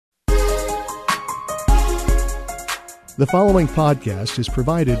The following podcast is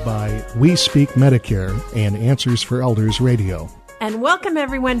provided by We Speak Medicare and Answers for Elders Radio. And welcome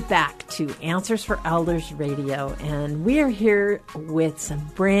everyone back to Answers for Elders Radio. And we are here with some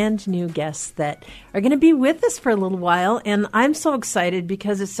brand new guests that are going to be with us for a little while. And I'm so excited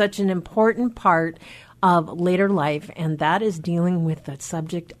because it's such an important part of later life, and that is dealing with the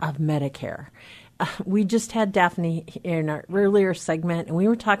subject of Medicare. We just had Daphne in our earlier segment, and we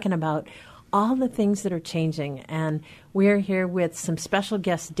were talking about all the things that are changing. And we are here with some special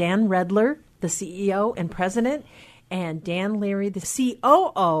guests, Dan Redler, the CEO and president, and Dan Leary, the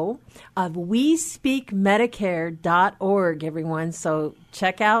COO of WeSpeakMedicare.org, everyone. So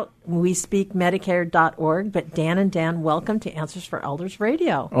check out WeSpeakMedicare.org. But Dan and Dan, welcome to Answers for Elders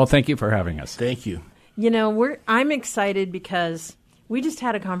Radio. Well, thank you for having us. Thank you. You know, I'm excited because we just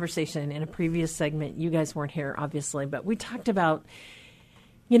had a conversation in a previous segment. You guys weren't here, obviously, but we talked about,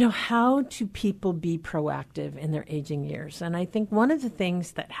 you know, how do people be proactive in their aging years? And I think one of the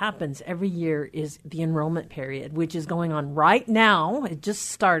things that happens every year is the enrollment period, which is going on right now. It just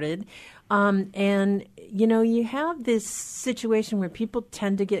started. And, you know, you have this situation where people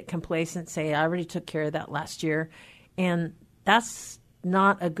tend to get complacent, say, I already took care of that last year. And that's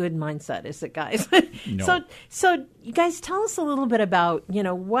not a good mindset, is it, guys? No. So you guys, tell us a little bit about, you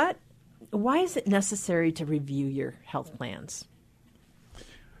know, why is it necessary to review your health plans?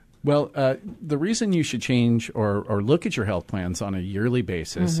 Well, the reason you should change or look at your health plans on a yearly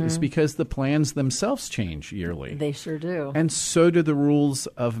basis is because the plans themselves change yearly. They sure do. And so do the rules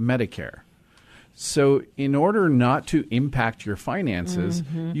of Medicare. So in order not to impact your finances,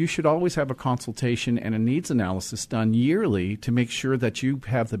 you should always have a consultation and a needs analysis done yearly to make sure that you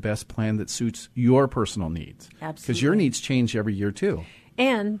have the best plan that suits your personal needs. Absolutely. Because your needs change every year too.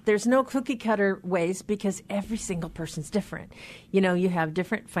 And there's no cookie cutter ways because every single person's different. You know, you have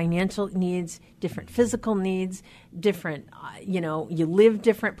different financial needs, different physical needs, different, you live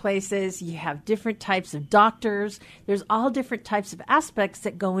different places, you have different types of doctors. There's all different types of aspects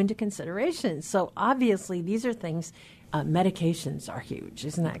that go into consideration. So obviously these are things, medications are huge.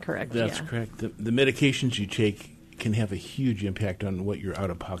 Isn't that correct? That's correct. The medications you take can have a huge impact on what your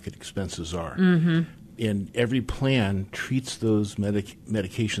out-of-pocket expenses are. And every plan treats those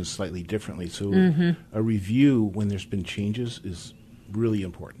medications slightly differently. So a review when there's been changes is really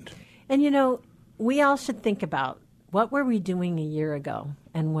important. And, you know, we all should think about what were we doing a year ago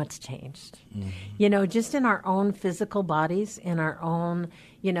and what's changed. You know, just in our own physical bodies, in our own,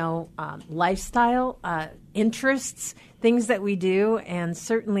 lifestyle, interests, things that we do, and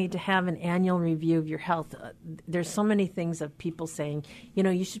certainly to have an annual review of your health. There's so many things of people saying, you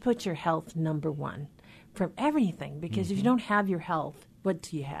know, you should put your health number one from everything, because if you don't have your health, what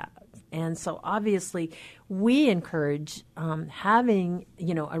do you have? And so obviously we encourage having,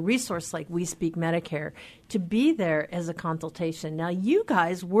 a resource like We Speak Medicare to be there as a consultation. Now, you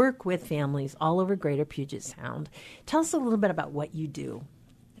guys work with families all over Greater Puget Sound. Tell us a little bit about what you do.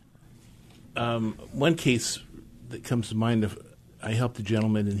 One case that comes to mind, I helped a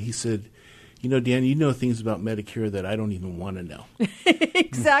gentleman, and he said, you know, Dan, you know things about Medicare that I don't even want to know.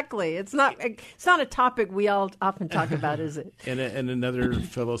 Exactly. It's not a topic we all often talk about, is it? And another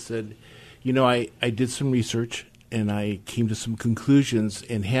fellow said, you know, I did some research and I came to some conclusions,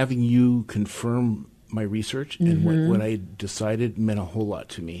 and having you confirm my research and what I decided meant a whole lot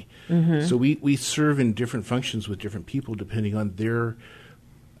to me. So we serve in different functions with different people depending on their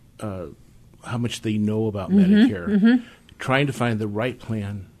how much they know about Medicare, trying to find the right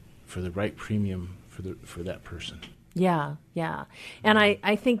plan for the right premium for that person. Yeah. And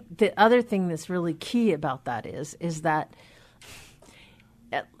I think the other thing that's really key about that is that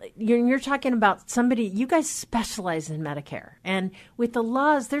you're talking about somebody, you guys specialize in Medicare. And with the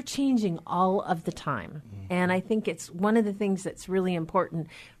laws, they're changing all of the time. And I think it's one of the things that's really important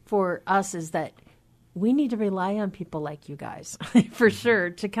for us is that we need to rely on people like you guys, for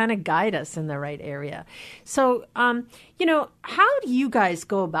sure, to kind of guide us in the right area. So, how do you guys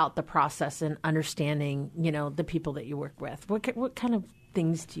go about the process and understanding, the people that you work with? What kind of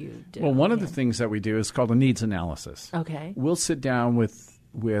things do you do? Well, one of the things that we do is called a needs analysis. Okay. We'll sit down with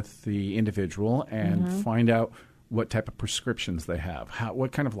the individual and find out what type of prescriptions they have,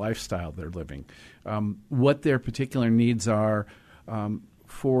 what kind of lifestyle they're living, what their particular needs are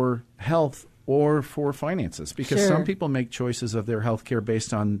for health or for finances, because some people make choices of their health care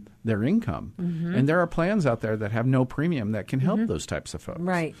based on their income. And there are plans out there that have no premium that can help those types of folks.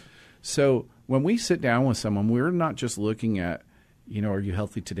 Right. So when we sit down with someone, we're not just looking at, are you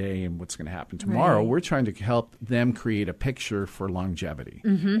healthy today and what's going to happen tomorrow? Right. We're trying to help them create a picture for longevity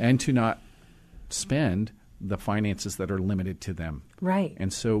and to not spend the finances that are limited to them. Right.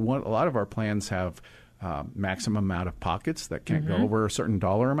 And so a lot of our plans have maximum amount of pockets that can't go over a certain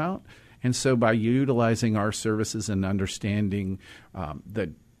dollar amount. And so by utilizing our services and understanding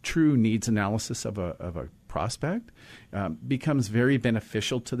the true needs analysis of a prospect becomes very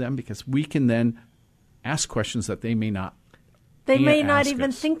beneficial to them, because we can then ask questions that they may not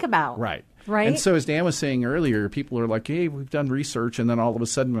even think about. Right. Right. And so as Dan was saying earlier, people are like, hey, we've done research, and then all of a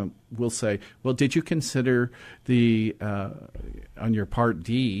sudden we'll say, well, did you consider on your Part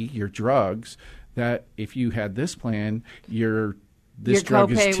D, your drugs, that if you had this plan, this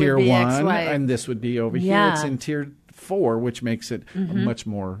drug is tier 1, and this would be over here. It's in tier 4, which makes it much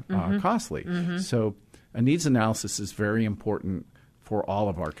more costly. So a needs analysis is very important for all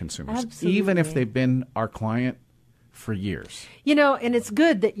of our consumers, even if they've been our client for years. And it's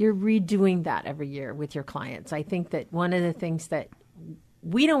good that you're redoing that every year with your clients. I think that one of the things that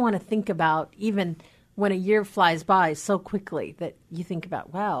we don't want to think about, even when a year flies by so quickly, that you think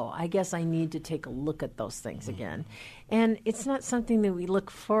about, wow, I guess I need to take a look at those things again. And it's not something that we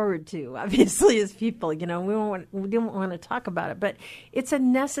look forward to, obviously, as people. We don't want to talk about it, but it's a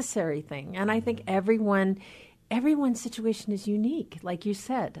necessary thing. And I think everyone's situation is unique, like you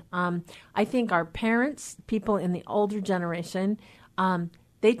said. I think our parents, people in the older generation,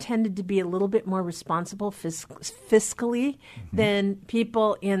 they tended to be a little bit more responsible fiscally than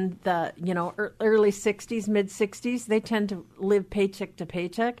people in the early 60s, mid 60s. They tend to live paycheck to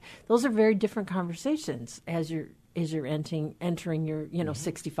paycheck. Those are very different conversations as you're entering your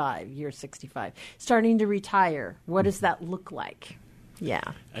 65, year 65, starting to retire. What does that look like? Yeah,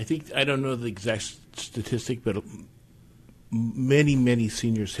 I don't know the exact statistic, but many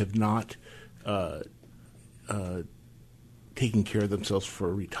seniors have not taken care of themselves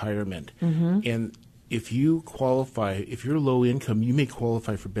for retirement. And if you're low income, you may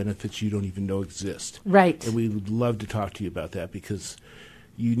qualify for benefits you don't even know exist. Right. And we would love to talk to you about that, because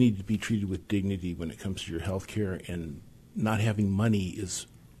you need to be treated with dignity when it comes to your health care, and not having money is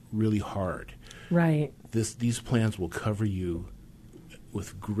really hard. Right. These plans will cover you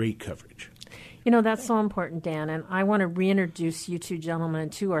with great coverage. That's so important, Dan, and I want to reintroduce you two gentlemen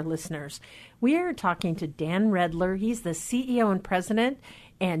to our listeners. We are talking to Dan Redler. He's the CEO and president,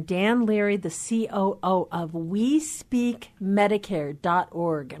 and Dan Leary, the COO of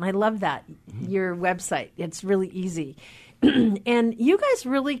WeSpeakMedicare.org. And I love that, your website. It's really easy. And you guys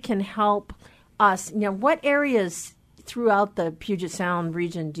really can help us. What areas throughout the Puget Sound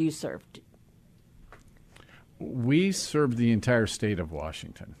region do you serve? We serve the entire state of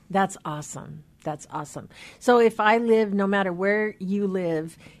Washington. That's awesome. So if I live, no matter where you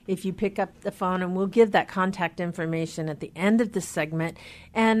live, if you pick up the phone, and we'll give that contact information at the end of the segment.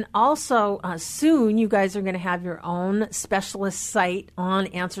 And also soon you guys are going to have your own specialist site on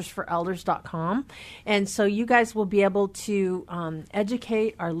AnswersForElders.com. And so you guys will be able to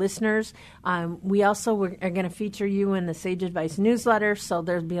educate our listeners. We also are going to feature you in the Sage Advice newsletter. So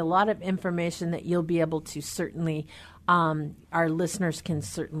there'll be a lot of information that you'll be able to certainly, our listeners can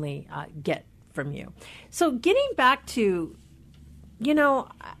certainly get from you. So getting back to,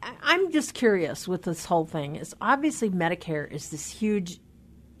 I'm just curious with this whole thing. Is obviously Medicare is this huge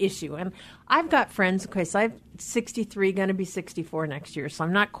issue. And I've got friends, okay, so I'm 63, going to be 64 next year, so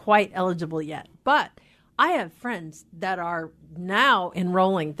I'm not quite eligible yet. But I have friends that are now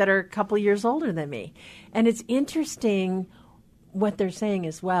enrolling that are a couple of years older than me. And it's interesting what they're saying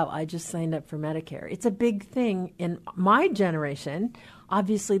is, wow, I just signed up for Medicare. It's a big thing in my generation,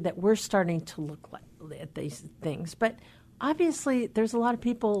 obviously, that we're starting to look at these things. But obviously, there's a lot of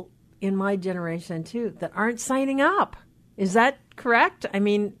people in my generation, too, that aren't signing up. Is that correct? I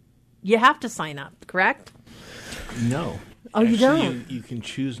mean, you have to sign up, correct? No. Oh, you don't? You can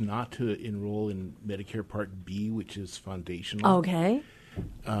choose not to enroll in Medicare Part B, which is foundational. Okay.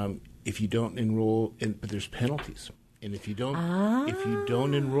 If you don't enroll, but there's penalties. And if you don't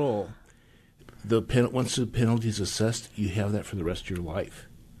enroll, once the penalty is assessed, you have that for the rest of your life,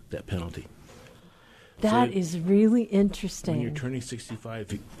 that penalty. That is really interesting. When you're turning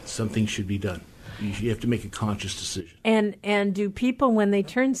 65, something should be done. You have to make a conscious decision. And do people, when they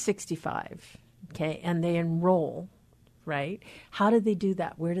turn 65, okay, and they enroll, right, how do they do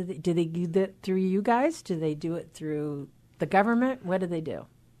that? Where do they do that through you guys? Do they do it through the government? What do they do?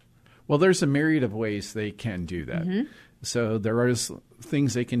 Well, there's a myriad of ways they can do that. So there is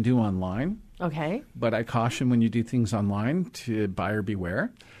things they can do online. Okay. But I caution when you do things online to buyer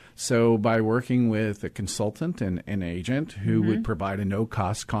beware. So by working with a consultant and an agent who would provide a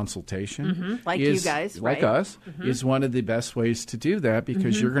no-cost consultation, like you guys, like us, is one of the best ways to do that,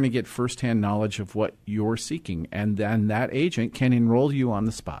 because you're going to get firsthand knowledge of what you're seeking, and then that agent can enroll you on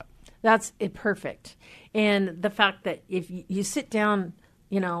the spot. That's perfect. And the fact that if you sit down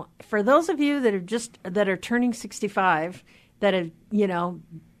for those of you that are turning 65, that have,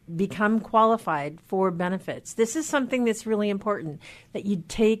 become qualified for benefits, this is something that's really important, that you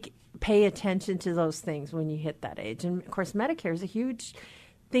pay attention to those things when you hit that age. And of course, Medicare is a huge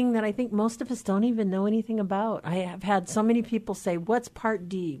thing that I think most of us don't even know anything about. I have had so many people say, what's Part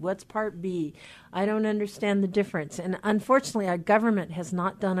D? What's Part B? I don't understand the difference. And unfortunately, our government has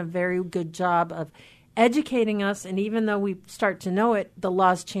not done a very good job of educating us. And even though we start to know it, the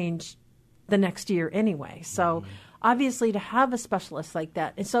laws change the next year anyway. So obviously to have a specialist like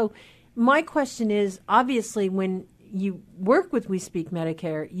that. And so my question is, obviously when you work with We Speak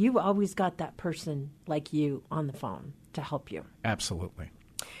Medicare, you've always got that person like you on the phone to help you. Absolutely.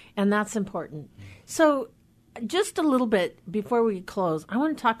 And that's important. So just a little bit before we close, I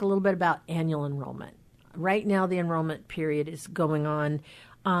want to talk a little bit about annual enrollment. Right now, the enrollment period is going on.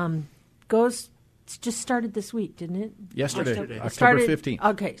 It just started this week, didn't it? Yesterday, October 15th.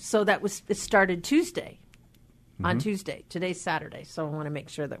 Okay, so it started Tuesday. On Tuesday. Today's Saturday, so I want to make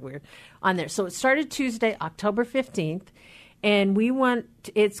sure that we're on there. So it started Tuesday, October 15th, and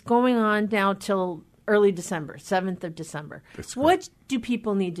it's going on now till early December, 7th of December. What do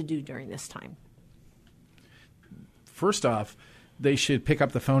people need to do during this time? First off, they should pick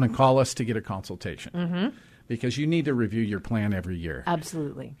up the phone and call us to get a consultation because you need to review your plan every year.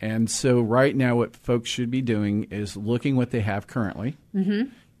 Absolutely. And so right now what folks should be doing is looking what they have currently,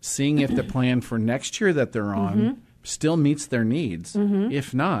 seeing if the plan for next year that they're on still meets their needs.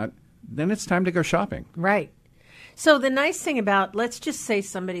 If not, then it's time to go shopping. Right. So the nice thing about, let's just say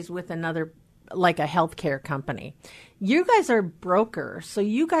somebody's with another, like a healthcare company. You guys are brokers, so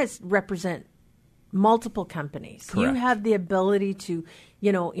you guys represent multiple companies. Correct. You have the ability to,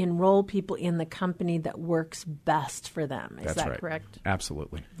 enroll people in the company that works best for them. Is that correct?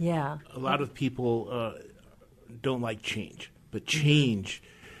 Absolutely. Yeah. A lot of people don't like change, but change,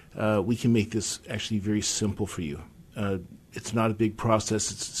 we can make this actually very simple for you. It's not a big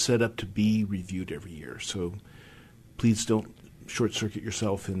process. It's set up to be reviewed every year. So please don't short-circuit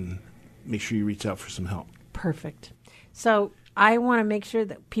yourself and make sure you reach out for some help. Perfect. So I want to make sure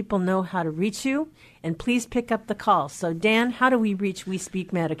that people know how to reach you, and please pick up the call. So, Dan, how do we reach We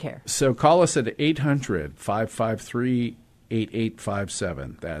Speak Medicare? So call us at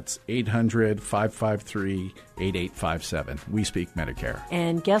 800-553-8857. That's 800-553-8857. We Speak Medicare.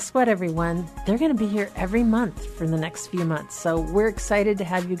 And guess what, everyone? They're going to be here every month for the next few months. So we're excited to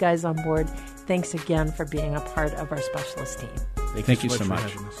have you guys on board. Thanks again for being a part of our specialist team. Thank you so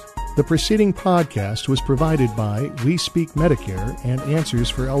much. The preceding podcast was provided by We Speak Medicare and Answers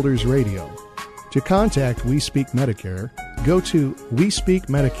for Elders Radio. To contact We Speak Medicare, go to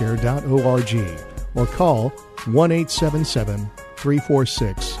WeSpeakMedicare.org or call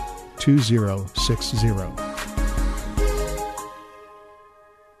 1-877-346-2060.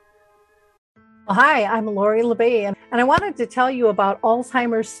 Hi, I'm Lori LeBay, and I wanted to tell you about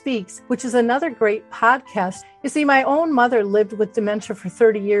Alzheimer's Speaks, which is another great podcast. You see, my own mother lived with dementia for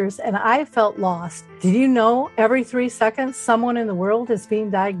 30 years, and I felt lost. Did you know every 3 seconds someone in the world is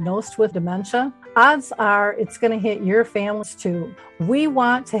being diagnosed with dementia? Odds are it's going to hit your families too. We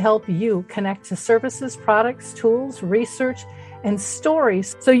want to help you connect to services, products, tools, research, and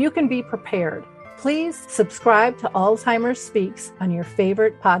stories so you can be prepared. Please subscribe to Alzheimer's Speaks on your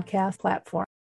favorite podcast platform.